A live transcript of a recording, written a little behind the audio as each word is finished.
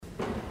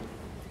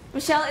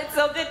Michelle, it's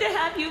so good to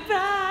have you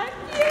back.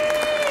 Yay!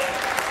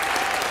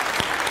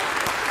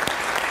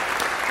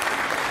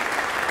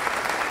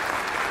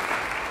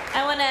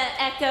 I want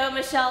to echo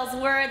Michelle's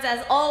words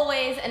as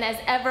always and as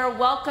ever.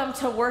 Welcome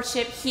to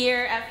worship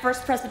here at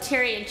First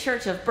Presbyterian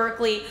Church of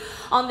Berkeley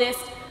on this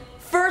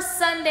first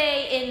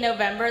Sunday in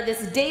November,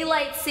 this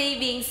Daylight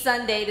Saving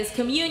Sunday, this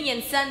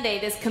Communion Sunday,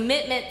 this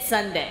Commitment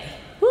Sunday.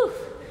 Whew.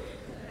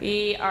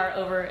 We are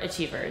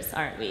overachievers,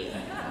 aren't we?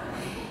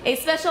 A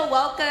special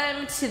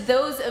welcome to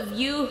those of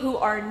you who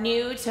are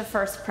new to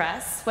First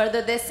Press,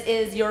 whether this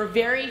is your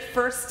very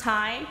first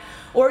time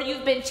or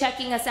you've been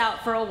checking us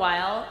out for a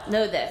while.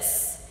 Know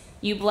this,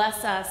 you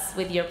bless us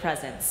with your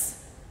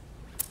presence.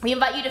 We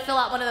invite you to fill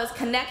out one of those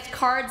Connect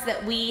cards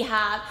that we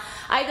have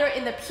either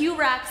in the pew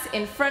racks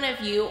in front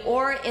of you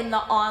or in the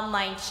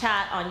online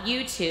chat on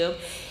YouTube.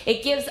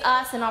 It gives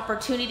us an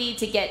opportunity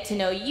to get to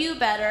know you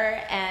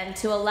better and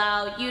to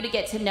allow you to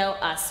get to know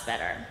us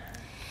better.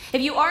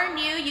 If you are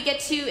new, you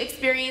get to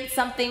experience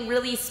something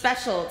really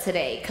special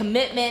today,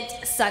 Commitment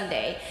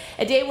Sunday,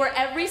 a day where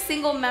every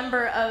single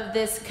member of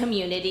this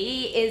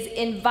community is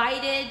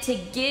invited to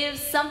give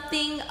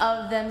something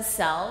of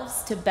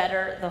themselves to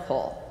better the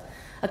whole.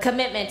 A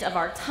commitment of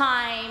our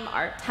time,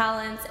 our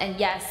talents, and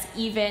yes,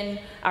 even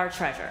our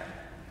treasure.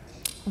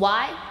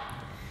 Why?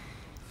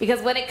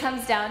 Because when it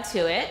comes down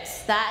to it,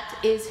 that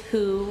is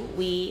who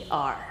we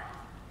are.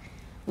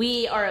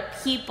 We are a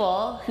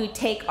people who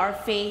take our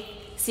faith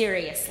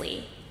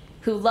seriously,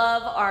 who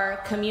love our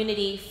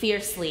community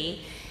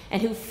fiercely,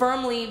 and who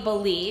firmly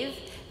believe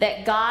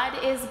that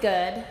God is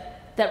good,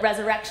 that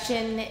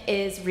resurrection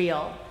is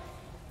real,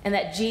 and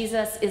that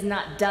Jesus is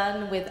not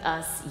done with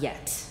us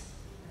yet.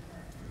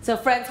 So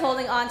friends,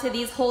 holding on to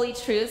these holy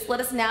truths, let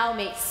us now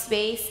make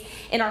space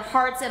in our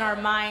hearts and our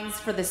minds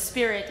for the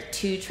Spirit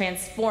to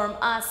transform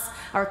us,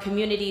 our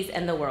communities,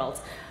 and the world.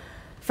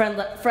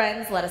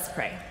 Friends, let us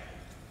pray.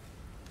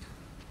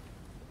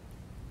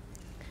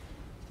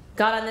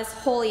 God, on this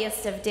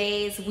holiest of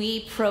days,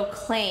 we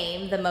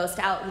proclaim the most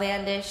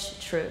outlandish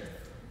truth.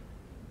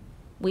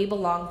 We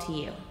belong to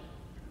you.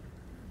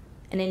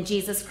 And in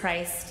Jesus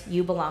Christ,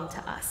 you belong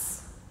to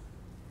us.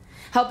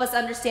 Help us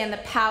understand the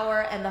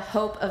power and the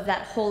hope of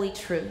that holy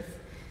truth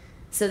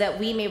so that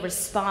we may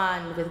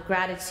respond with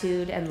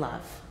gratitude and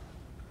love.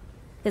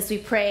 This we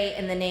pray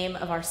in the name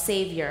of our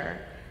Savior,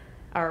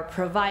 our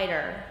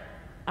provider,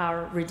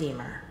 our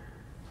Redeemer.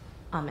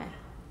 Amen.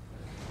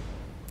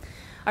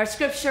 Our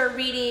scripture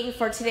reading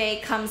for today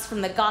comes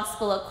from the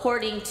Gospel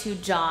according to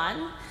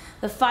John,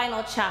 the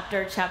final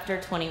chapter,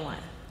 chapter 21.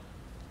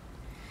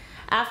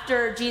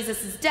 After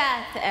Jesus'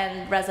 death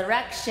and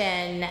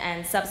resurrection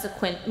and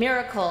subsequent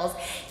miracles,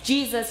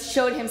 Jesus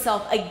showed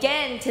himself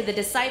again to the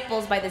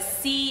disciples by the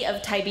Sea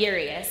of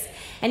Tiberias,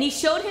 and he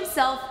showed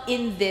himself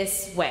in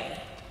this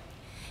way.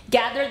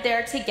 Gathered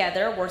there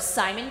together were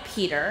Simon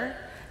Peter,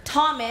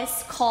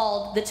 Thomas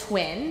called the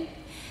twin,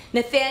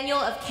 Nathanael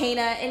of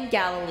Cana in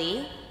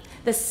Galilee,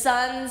 the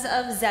sons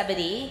of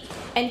Zebedee,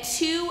 and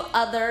two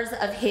others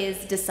of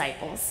his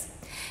disciples.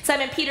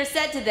 Simon Peter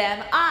said to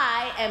them,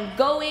 "I am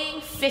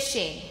going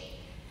fishing."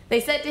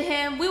 They said to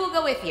him, "We will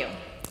go with you."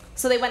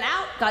 So they went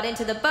out, got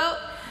into the boat,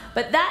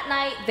 but that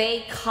night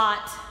they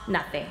caught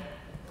nothing.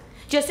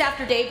 Just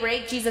after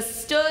daybreak,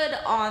 Jesus stood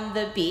on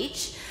the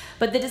beach,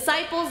 but the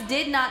disciples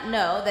did not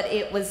know that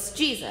it was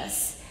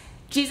Jesus.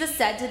 Jesus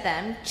said to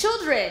them,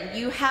 "Children,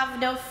 you have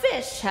no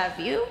fish, have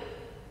you?"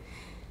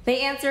 They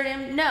answered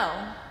him,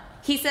 "No."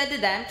 He said to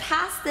them,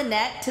 "Cast the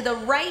net to the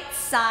right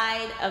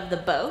side of the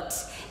boat,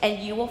 and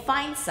you will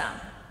find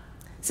some."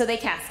 So they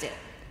cast it.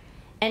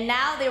 And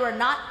now they were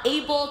not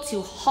able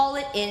to haul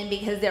it in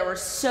because there were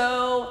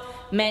so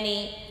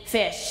many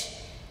fish.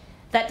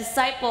 That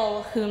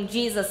disciple whom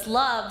Jesus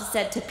loved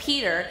said to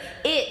Peter,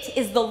 "It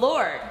is the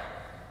Lord."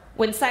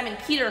 When Simon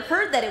Peter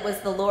heard that it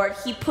was the Lord,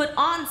 he put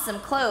on some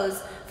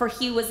clothes, for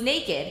he was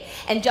naked,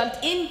 and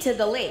jumped into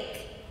the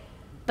lake.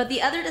 But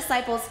the other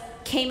disciples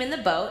came in the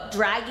boat,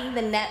 dragging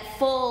the net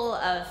full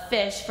of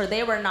fish, for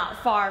they were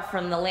not far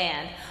from the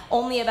land,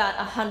 only about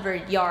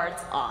 100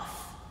 yards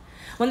off.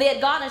 When they had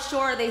gone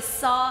ashore, they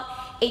saw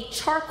a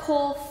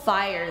charcoal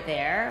fire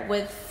there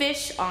with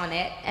fish on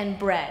it and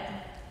bread.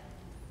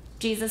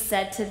 Jesus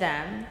said to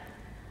them,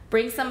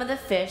 "Bring some of the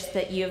fish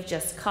that you have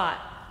just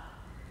caught."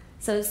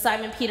 So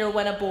Simon Peter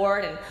went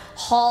aboard and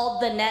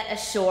hauled the net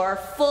ashore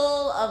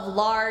full of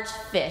large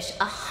fish,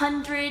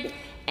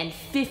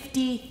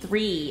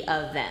 153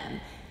 of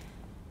them.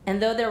 And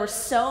though there were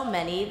so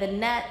many, the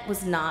net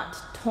was not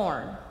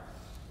torn.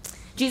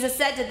 Jesus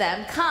said to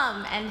them,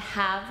 "Come and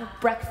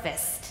have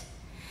breakfast."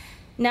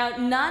 Now,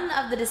 none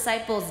of the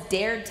disciples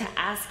dared to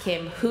ask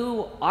him,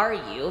 "Who are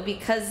you?"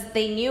 because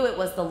they knew it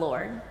was the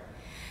Lord.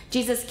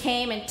 Jesus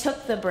came and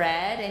took the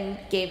bread and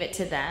gave it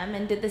to them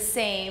and did the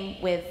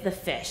same with the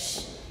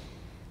fish.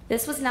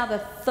 This was now the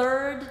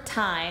third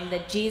time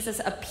that Jesus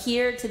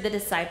appeared to the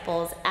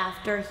disciples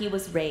after he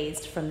was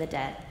raised from the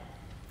dead.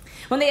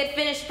 When they had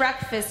finished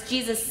breakfast,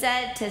 Jesus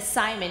said to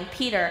Simon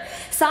Peter,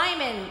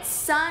 "Simon,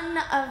 son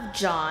of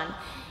John,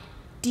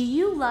 do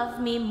you love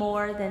me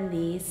more than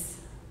these?"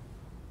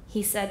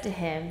 He said to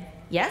him,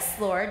 "Yes,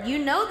 Lord, you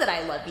know that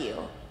I love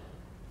you."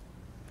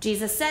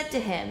 Jesus said to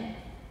him,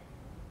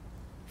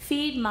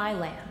 "Feed my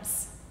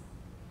lambs."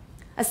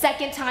 A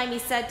second time he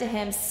said to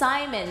him,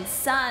 "Simon,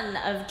 son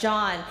of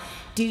John,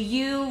 do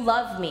you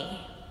love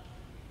me?"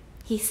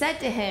 He said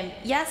to him,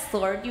 "Yes,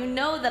 Lord, you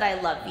know that I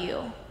love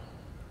you."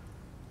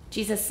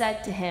 Jesus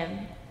said to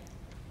him,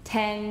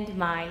 "Tend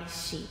my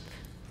sheep."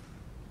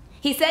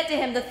 He said to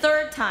him the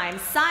third time,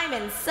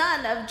 "Simon,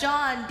 son of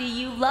John, do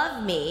you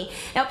love me?"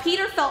 Now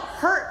Peter felt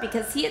hurt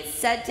because he had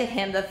said to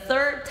him the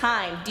third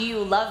time, "Do you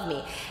love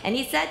me?" And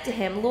he said to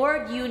him,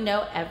 "Lord, you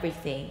know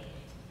everything.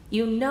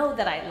 You know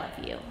that I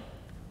love you."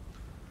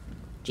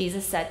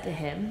 Jesus said to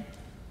him,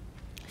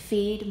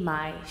 "Feed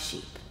my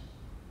sheep."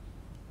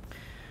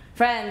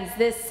 Friends,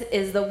 this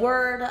is the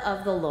word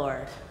of the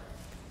Lord.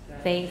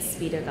 Thanks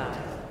be to God.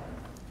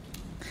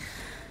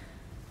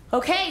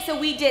 Okay, so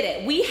we did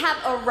it. We have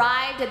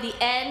arrived at the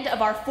end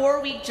of our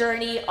 4-week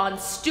journey on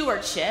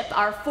stewardship,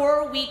 our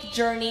 4-week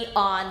journey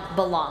on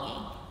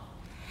belonging.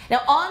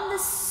 Now, on the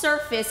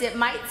surface, it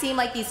might seem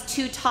like these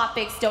two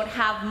topics don't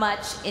have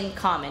much in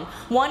common.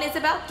 One is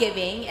about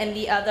giving, and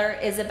the other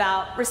is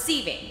about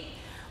receiving.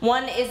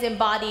 One is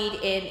embodied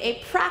in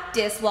a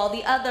practice, while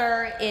the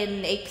other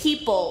in a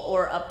people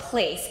or a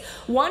place.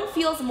 One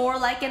feels more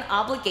like an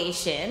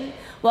obligation,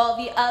 while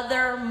the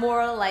other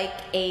more like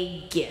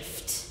a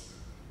gift.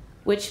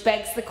 Which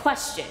begs the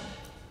question,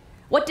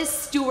 what does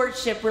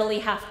stewardship really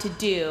have to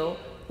do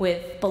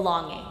with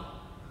belonging?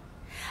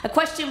 A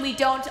question we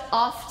don't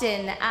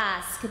often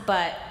ask,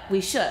 but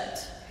we should.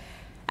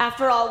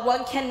 After all,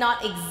 one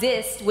cannot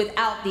exist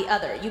without the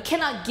other. You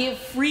cannot give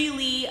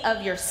freely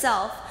of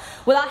yourself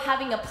without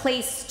having a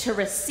place to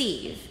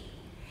receive.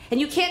 And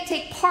you can't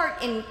take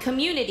part in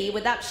community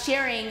without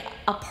sharing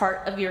a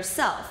part of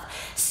yourself.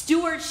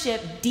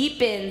 Stewardship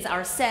deepens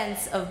our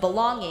sense of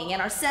belonging,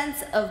 and our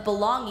sense of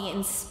belonging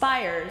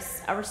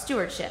inspires our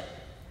stewardship.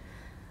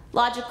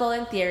 Logical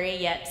in theory,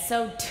 yet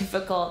so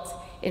difficult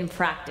in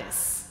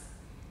practice.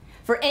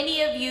 For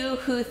any of you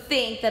who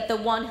think that the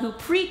one who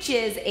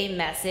preaches a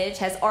message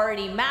has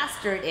already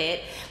mastered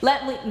it,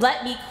 let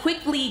me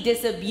quickly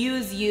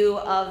disabuse you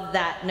of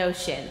that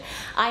notion.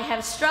 I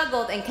have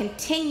struggled and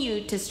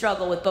continue to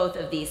struggle with both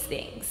of these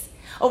things.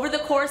 Over the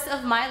course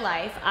of my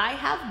life, I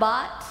have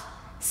bought,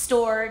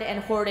 stored,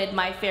 and hoarded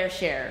my fair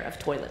share of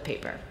toilet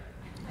paper.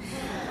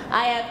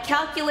 I have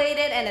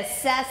calculated and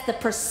assessed the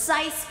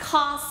precise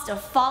cost of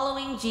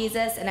following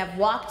Jesus and have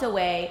walked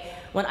away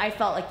when I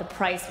felt like the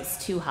price was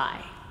too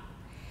high.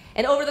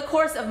 And over the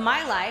course of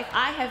my life,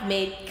 I have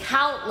made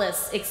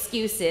countless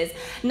excuses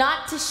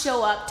not to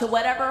show up to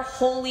whatever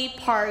holy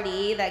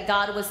party that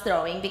God was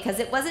throwing because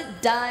it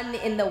wasn't done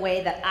in the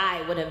way that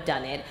I would have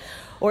done it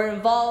or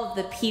involved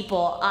the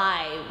people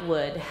I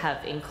would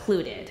have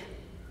included.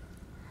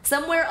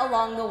 Somewhere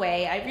along the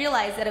way, I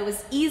realized that it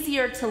was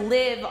easier to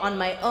live on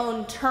my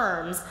own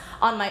terms,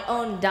 on my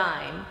own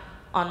dime,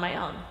 on my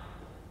own.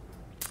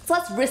 It's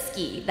less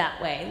risky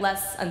that way,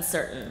 less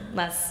uncertain,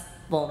 less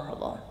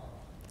vulnerable.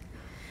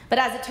 But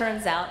as it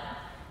turns out,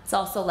 it's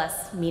also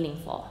less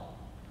meaningful.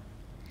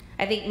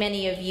 I think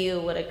many of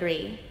you would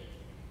agree.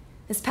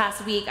 This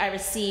past week, I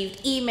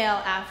received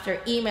email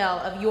after email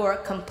of your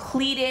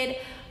completed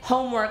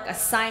homework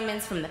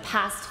assignments from the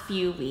past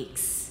few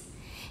weeks.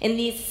 In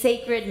these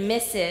sacred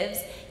missives,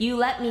 you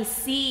let me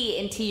see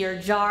into your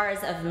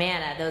jars of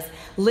manna, those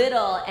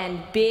little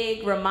and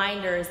big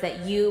reminders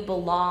that you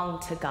belong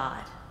to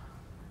God.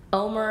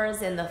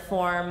 Omers in the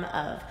form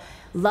of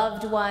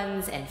loved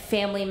ones and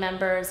family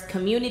members,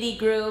 community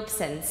groups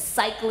and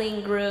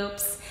cycling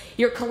groups,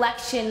 your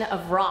collection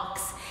of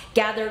rocks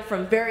gathered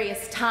from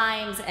various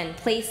times and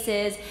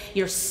places,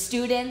 your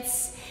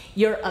students,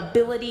 your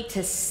ability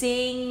to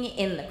sing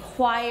in the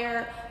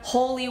choir,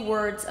 holy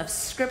words of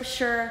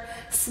scripture,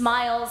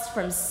 smiles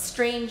from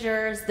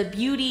strangers, the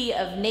beauty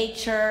of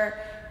nature,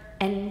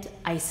 and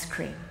ice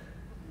cream.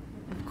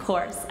 Of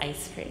course,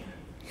 ice cream.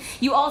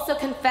 You also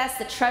confess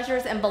the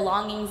treasures and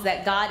belongings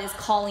that God is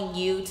calling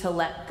you to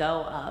let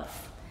go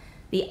of.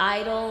 The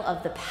idol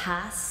of the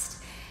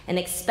past and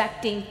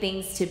expecting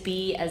things to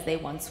be as they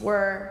once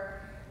were.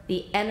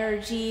 The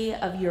energy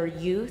of your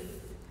youth.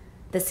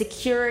 The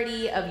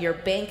security of your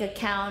bank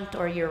account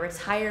or your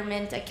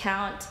retirement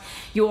account.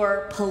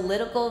 Your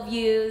political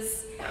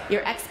views.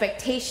 Your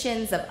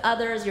expectations of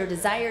others. Your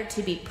desire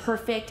to be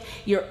perfect.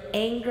 Your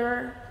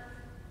anger.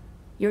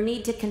 Your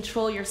need to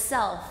control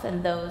yourself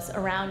and those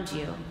around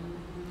you.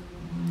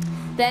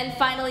 Then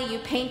finally, you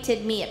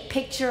painted me a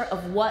picture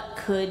of what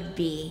could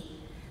be.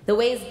 The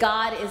ways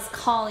God is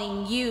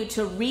calling you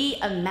to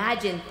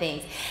reimagine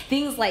things.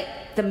 Things like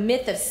the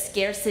myth of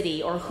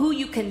scarcity or who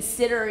you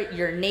consider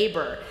your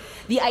neighbor.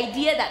 The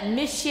idea that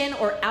mission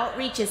or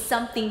outreach is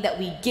something that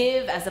we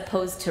give as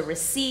opposed to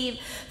receive.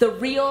 The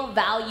real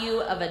value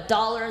of a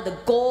dollar. The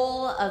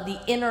goal of the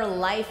inner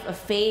life of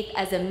faith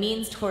as a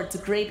means towards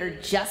greater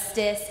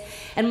justice.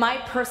 And my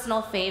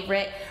personal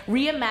favorite,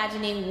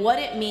 reimagining what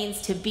it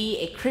means to be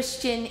a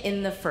Christian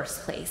in the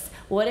first place.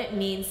 What it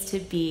means to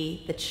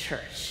be the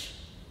church.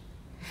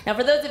 Now,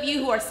 for those of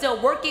you who are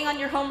still working on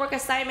your homework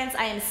assignments,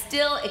 I am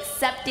still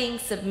accepting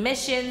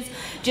submissions.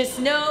 Just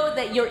know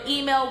that your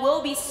email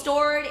will be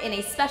stored in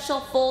a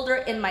special folder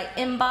in my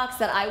inbox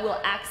that I will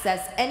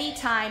access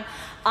anytime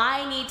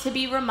I need to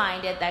be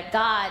reminded that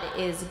God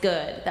is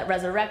good, that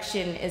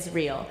resurrection is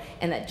real,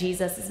 and that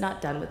Jesus is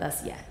not done with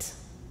us yet.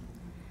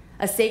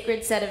 A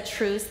sacred set of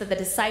truths that the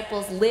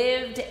disciples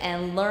lived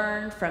and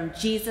learned from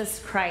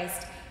Jesus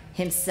Christ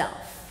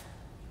himself.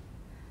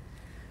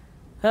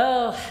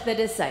 Oh, the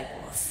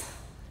disciples.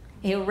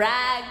 A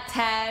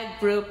ragtag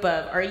group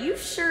of, are you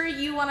sure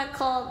you want to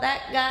call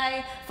that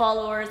guy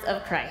followers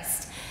of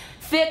Christ?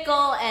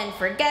 Fickle and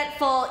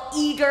forgetful,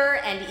 eager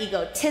and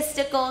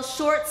egotistical,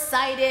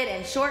 short-sighted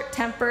and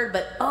short-tempered,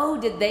 but oh,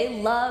 did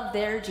they love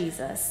their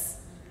Jesus.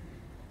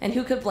 And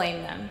who could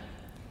blame them?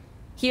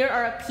 Here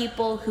are a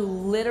people who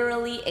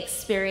literally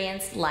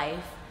experienced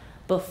life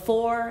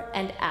before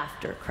and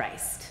after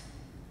Christ.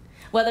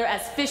 Whether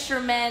as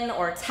fishermen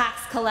or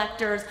tax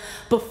collectors,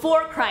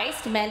 before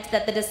Christ meant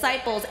that the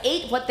disciples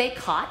ate what they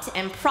caught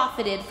and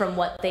profited from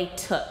what they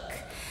took.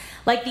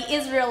 Like the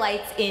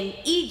Israelites in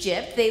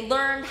Egypt, they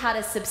learned how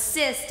to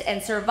subsist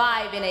and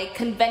survive in a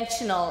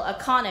conventional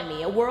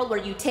economy, a world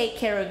where you take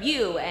care of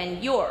you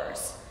and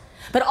yours.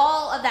 But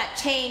all of that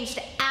changed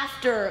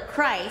after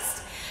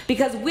Christ,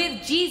 because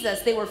with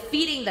Jesus, they were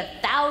feeding the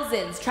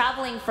thousands,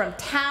 traveling from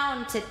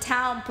town to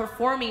town,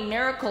 performing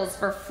miracles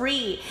for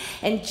free.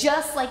 And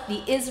just like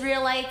the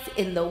Israelites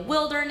in the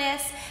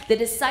wilderness, the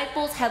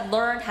disciples had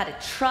learned how to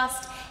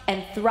trust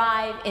and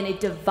thrive in a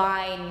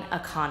divine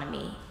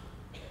economy.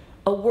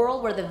 A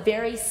world where the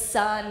very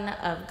Son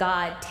of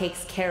God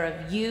takes care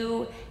of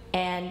you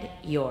and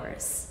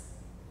yours.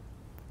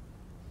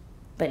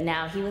 But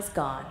now he was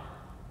gone.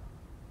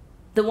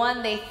 The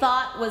one they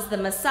thought was the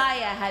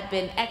Messiah had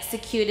been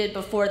executed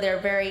before their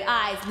very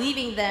eyes,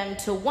 leaving them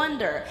to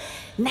wonder,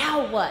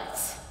 now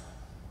what?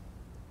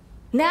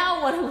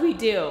 Now what do we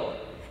do?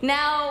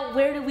 Now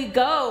where do we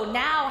go?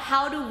 Now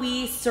how do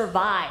we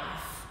survive?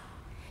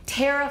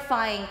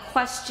 Terrifying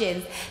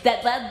questions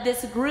that led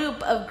this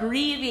group of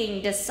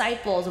grieving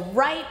disciples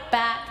right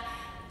back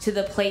to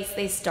the place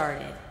they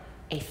started,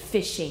 a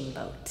fishing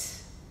boat.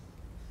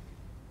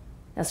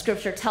 Now,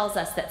 Scripture tells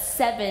us that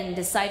 7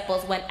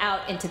 disciples went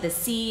out into the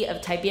Sea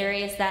of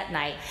Tiberias that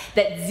night,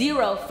 that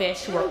 0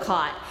 fish were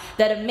caught,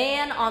 that a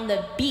man on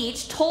the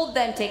beach told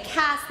them to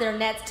cast their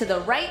nets to the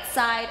right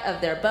side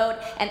of their boat,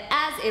 and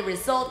as a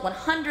result,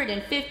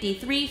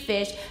 153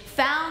 fish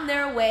found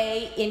their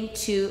way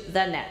into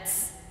the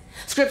nets.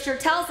 Scripture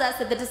tells us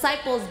that the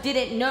disciples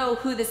didn't know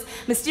who this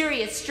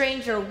mysterious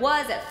stranger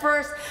was at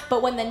first,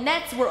 but when the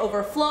nets were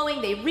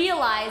overflowing, they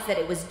realized that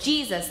it was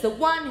Jesus, the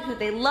one who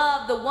they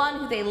loved, the one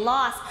who they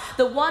lost,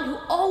 the one who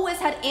always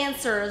had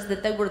answers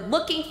that they were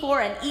looking for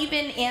and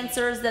even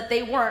answers that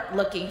they weren't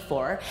looking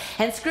for.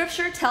 And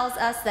Scripture tells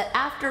us that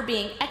after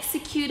being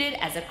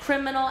executed as a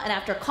criminal and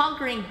after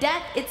conquering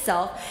death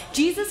itself,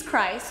 Jesus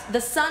Christ,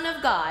 the Son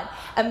of God,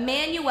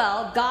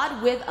 Emmanuel,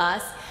 God with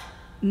us,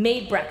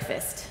 made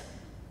breakfast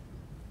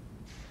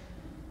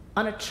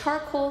on a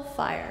charcoal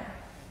fire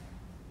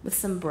with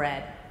some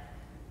bread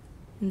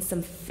and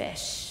some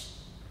fish.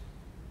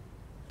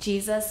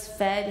 Jesus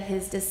fed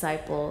his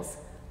disciples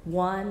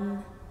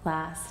one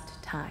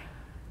last time.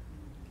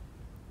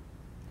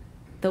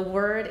 The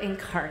Word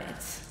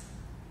incarnate,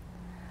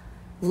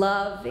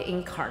 love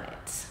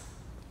incarnate,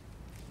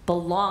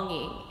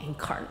 belonging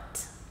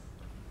incarnate.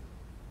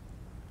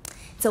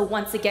 So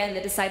once again,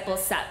 the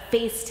disciples sat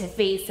face to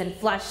face and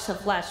flesh to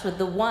flesh with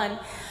the one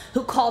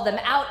who called them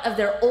out of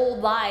their old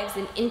lives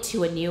and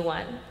into a new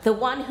one. The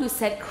one who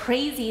said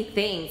crazy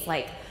things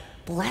like,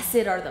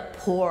 "Blessed are the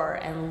poor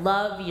and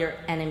love your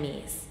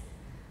enemies."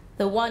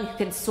 The one who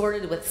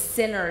consorted with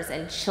sinners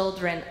and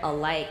children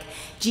alike.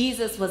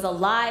 Jesus was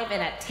alive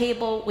and at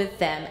table with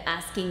them,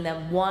 asking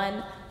them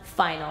one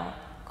final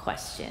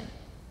question.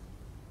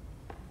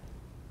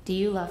 Do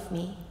you love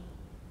me?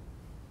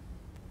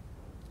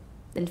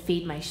 Then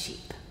feed my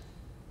sheep.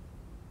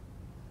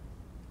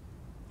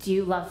 Do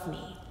you love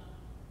me?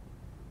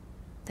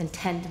 Then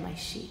tend my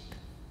sheep.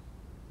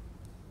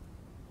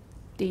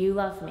 Do you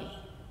love me?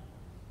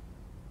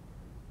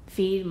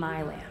 Feed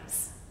my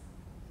lambs.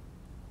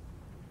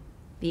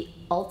 The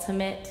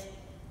ultimate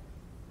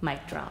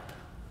mic drop.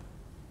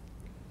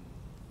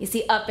 You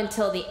see, up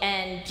until the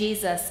end,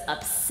 Jesus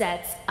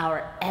upsets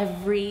our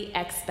every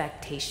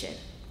expectation.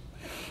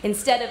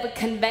 Instead of a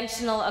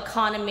conventional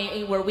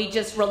economy where we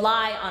just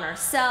rely on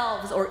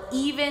ourselves, or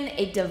even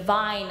a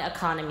divine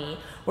economy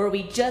where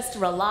we just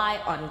rely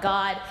on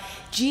God,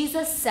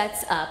 Jesus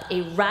sets up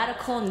a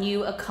radical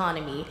new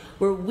economy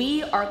where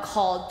we are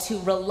called to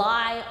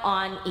rely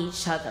on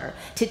each other,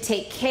 to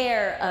take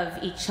care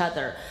of each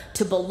other,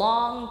 to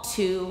belong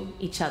to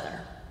each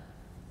other.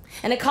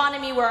 An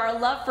economy where our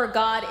love for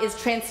God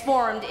is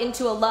transformed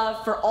into a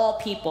love for all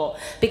people,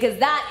 because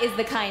that is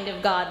the kind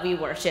of God we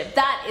worship.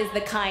 That is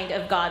the kind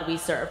of God we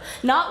serve.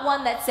 Not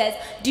one that says,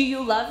 "Do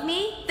you love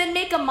me? Then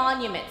make a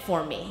monument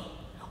for me."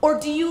 Or,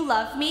 "Do you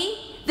love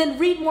me? Then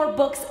read more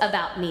books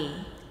about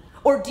me."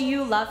 Or do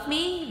you love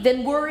me?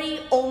 Then worry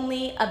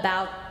only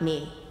about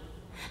me.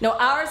 No,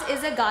 ours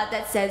is a God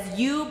that says,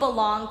 you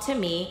belong to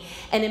me,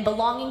 and in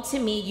belonging to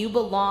me, you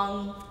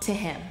belong to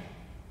him.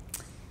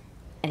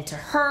 And to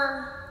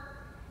her,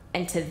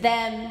 and to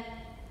them,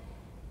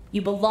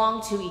 you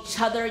belong to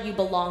each other, you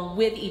belong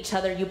with each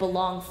other, you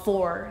belong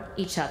for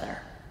each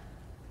other.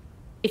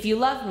 If you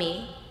love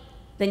me,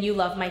 then you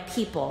love my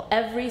people,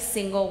 every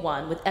single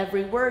one, with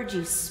every word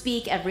you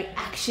speak, every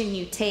action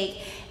you take,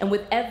 and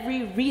with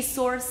every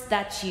resource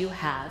that you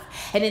have.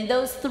 And in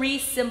those three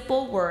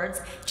simple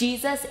words,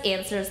 Jesus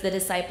answers the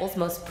disciples'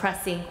 most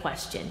pressing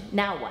question.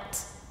 Now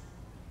what?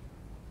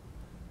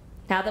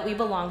 Now that we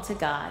belong to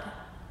God,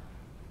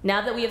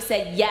 now that we have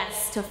said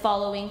yes to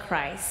following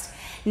Christ,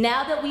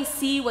 now that we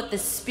see what the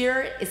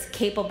Spirit is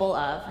capable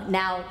of,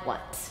 now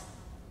what?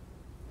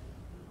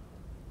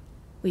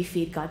 We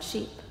feed God's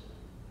sheep.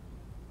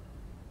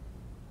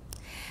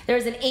 There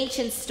is an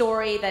ancient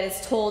story that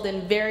is told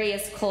in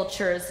various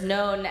cultures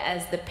known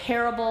as the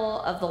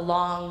parable of the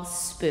long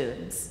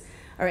spoons.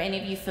 Are any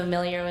of you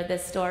familiar with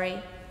this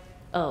story?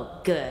 Oh,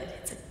 good.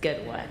 It's a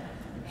good one.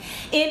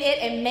 In it,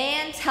 a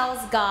man tells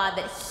God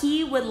that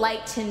he would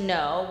like to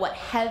know what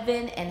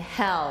heaven and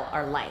hell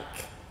are like.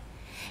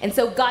 And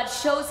so God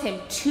shows him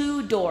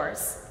two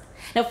doors.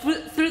 Now,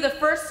 through the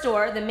first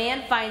door, the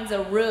man finds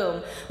a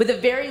room with a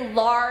very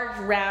large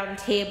round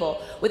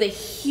table with a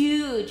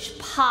huge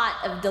pot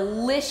of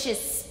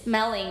delicious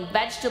smelling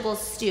vegetable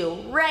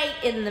stew right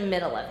in the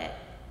middle of it.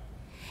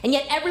 And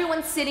yet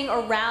everyone sitting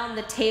around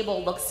the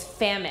table looks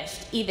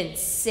famished, even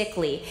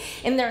sickly.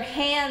 In their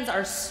hands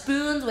are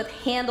spoons with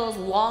handles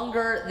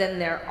longer than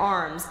their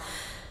arms.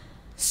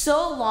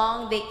 So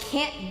long they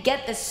can't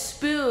get the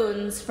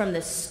spoons from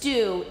the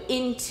stew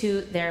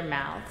into their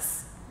mouths.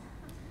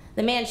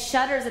 The man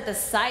shudders at the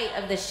sight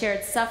of the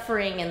shared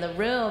suffering in the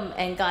room,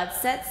 and God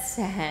says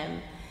to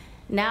him,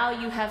 now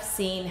you have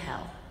seen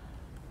hell.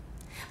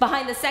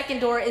 Behind the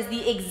second door is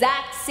the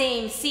exact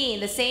same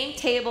scene, the same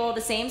table, the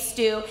same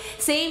stew,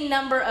 same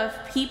number of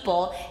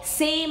people,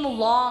 same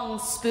long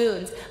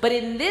spoons. But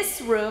in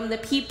this room, the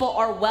people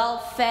are well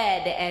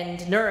fed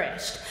and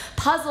nourished.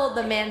 Puzzled,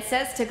 the man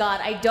says to God,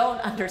 I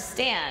don't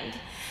understand.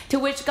 To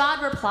which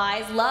God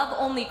replies, love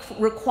only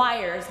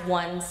requires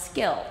one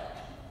skill.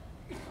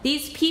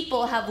 These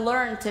people have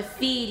learned to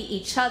feed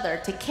each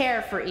other, to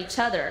care for each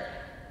other.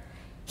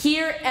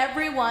 Here,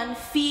 everyone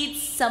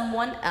feeds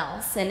someone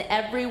else, and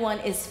everyone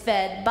is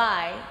fed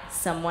by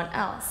someone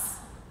else.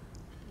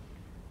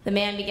 The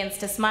man begins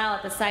to smile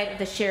at the sight of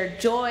the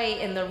shared joy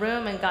in the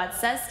room, and God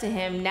says to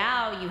him,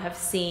 now you have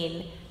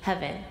seen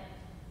heaven.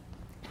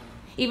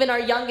 Even our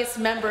youngest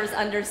members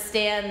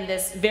understand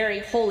this very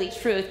holy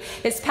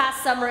truth. This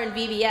past summer in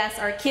VBS,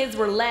 our kids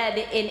were led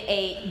in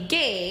a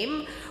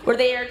game where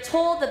they are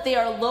told that they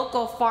are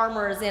local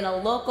farmers in a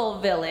local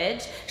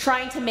village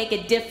trying to make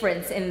a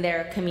difference in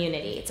their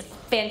community. It's a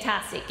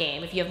fantastic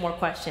game. If you have more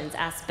questions,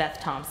 ask Beth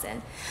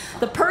Thompson.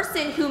 The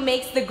person who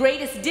makes the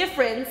greatest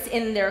difference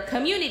in their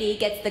community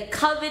gets the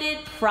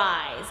coveted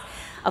prize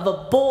of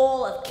a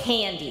bowl of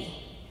candy.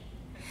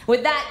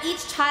 With that,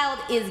 each child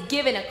is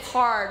given a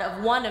card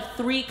of one of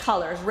three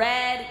colors,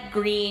 red,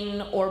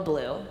 green, or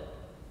blue.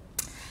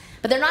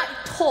 But they're not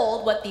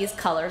told what these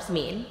colors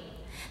mean.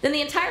 Then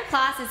the entire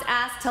class is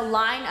asked to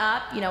line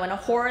up, in a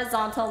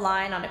horizontal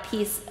line on a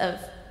piece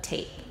of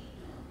tape.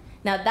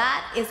 Now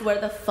that is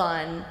where the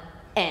fun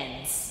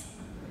ends.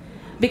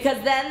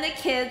 Because then the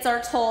kids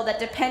are told that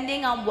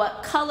depending on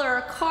what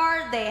color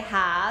card they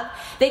have,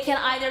 they can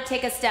either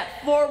take a step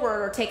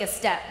forward or take a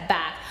step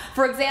back.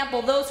 For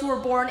example, those who were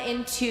born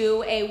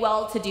into a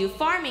well-to-do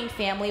farming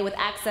family with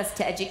access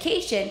to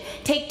education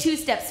take 2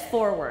 steps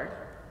forward.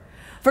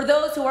 For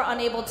those who are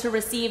unable to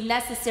receive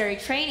necessary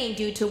training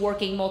due to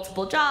working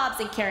multiple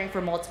jobs and caring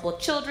for multiple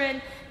children,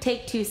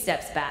 take 2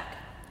 steps back.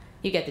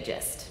 You get the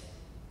gist.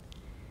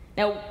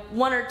 Now,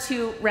 1 or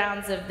 2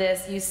 rounds of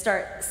this, you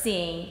start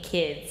seeing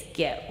kids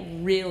get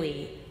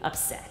really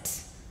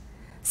upset.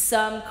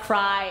 Some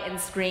cry and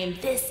scream,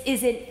 "This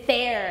isn't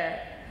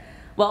fair,"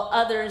 while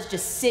others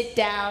just sit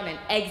down and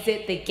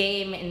exit the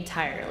game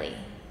entirely.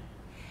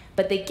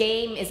 But the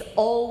game is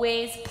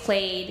always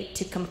played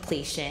to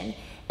completion,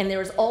 and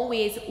there is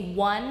always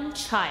one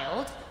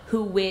child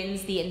who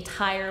wins the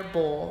entire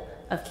bowl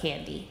of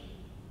candy.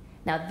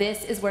 Now,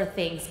 this is where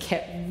things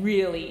get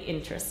really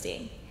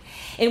interesting.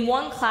 In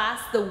one class,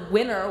 the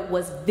winner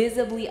was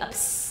visibly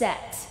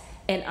upset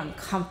and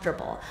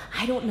uncomfortable.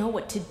 I don't know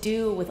what to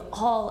do with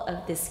all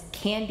of this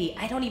candy.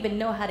 I don't even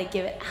know how to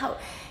give it out.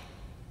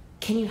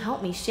 Can you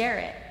help me share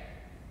it?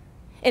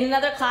 In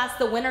another class,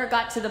 the winner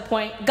got the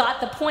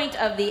point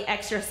of the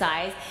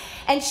exercise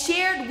and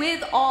shared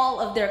with all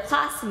of their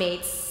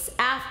classmates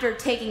after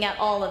taking out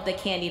all of the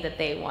candy that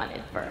they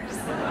wanted first.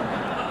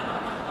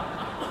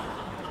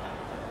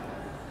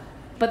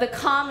 But the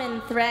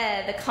common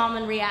thread, the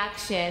common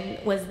reaction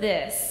was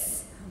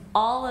this: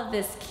 all of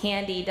this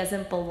candy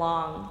doesn't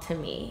belong to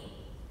me.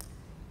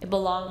 It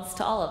belongs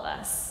to all of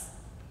us.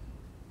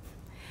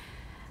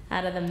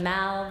 Out of the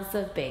mouths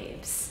of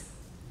babes,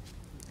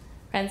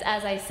 Friends,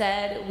 as I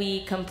said,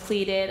 we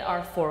completed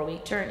our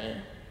 4-week journey.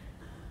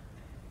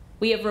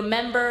 We have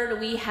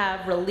remembered, we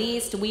have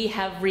released, we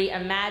have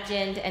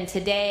reimagined, and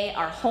today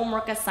our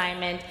homework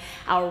assignment,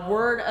 our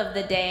word of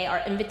the day,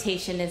 our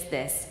invitation is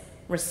this: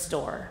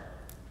 restore.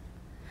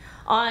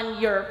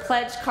 On your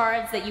pledge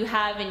cards that you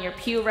have in your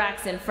pew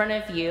racks in front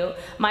of you,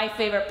 my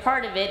favorite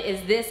part of it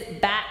is this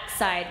back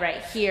side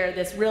right here,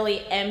 this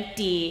really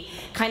empty,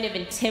 kind of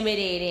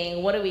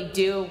intimidating, what do we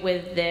do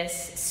with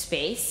this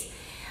space?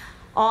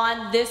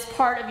 On this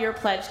part of your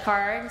pledge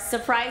card,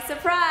 surprise,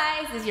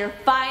 surprise, is your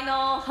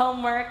final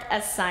homework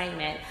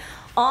assignment.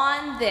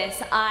 On this,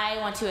 I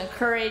want to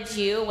encourage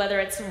you, whether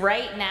it's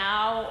right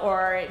now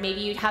or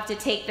maybe you'd have to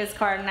take this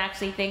card and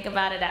actually think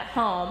about it at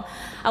home,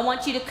 I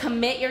want you to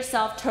commit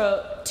yourself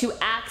to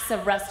acts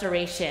of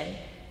restoration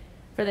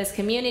for this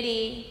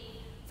community,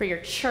 for your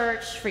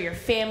church, for your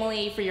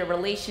family, for your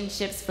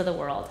relationships, for the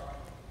world.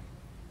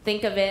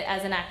 Think of it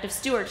as an act of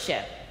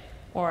stewardship,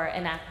 or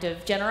an act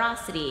of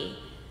generosity,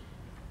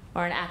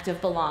 or an act of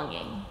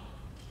belonging,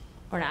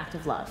 or an act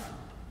of love.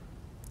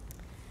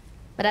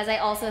 But as I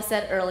also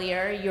said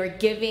earlier, your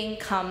giving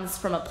comes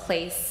from a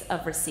place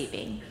of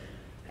receiving.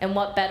 And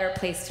what better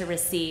place to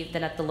receive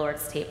than at the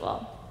Lord's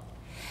table?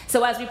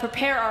 So as we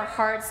prepare our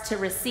hearts to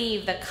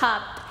receive the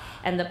cup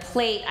and the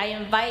plate, I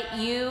invite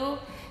you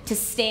to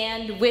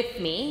stand with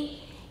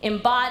me in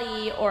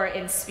body or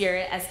in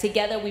spirit as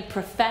together we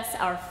profess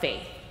our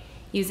faith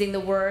using the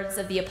words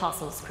of the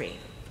Apostles' Creed.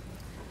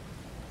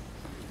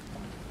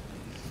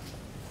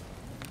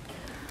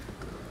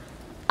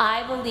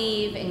 I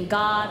believe in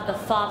God the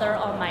Father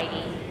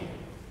Almighty,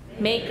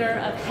 maker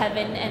of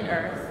heaven and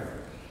earth,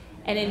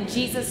 and in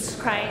Jesus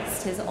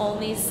Christ, his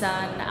only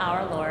Son,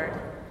 our Lord,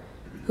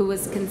 who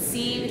was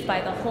conceived by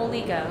the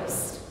Holy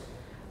Ghost,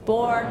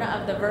 born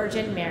of the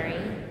Virgin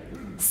Mary,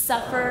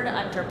 suffered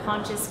under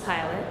Pontius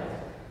Pilate,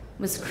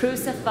 was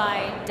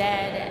crucified,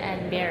 dead,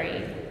 and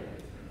buried.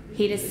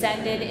 He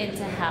descended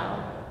into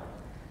hell.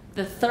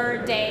 The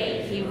third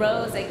day he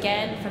rose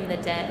again from the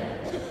dead.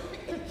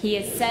 He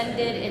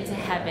ascended into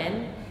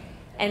heaven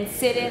and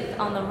sitteth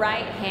on the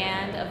right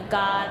hand of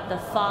God the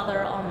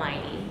Father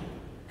Almighty.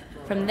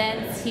 From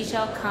thence he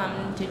shall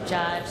come to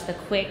judge the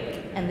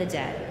quick and the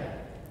dead.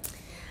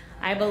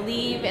 I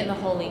believe in the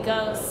Holy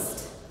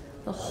Ghost,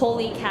 the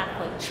Holy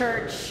Catholic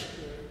Church,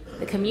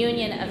 the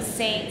communion of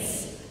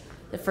saints,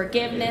 the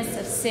forgiveness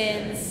of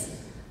sins,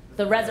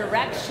 the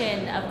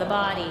resurrection of the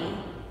body,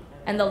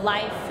 and the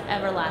life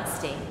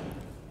everlasting.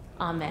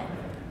 Amen.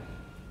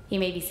 You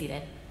may be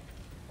seated.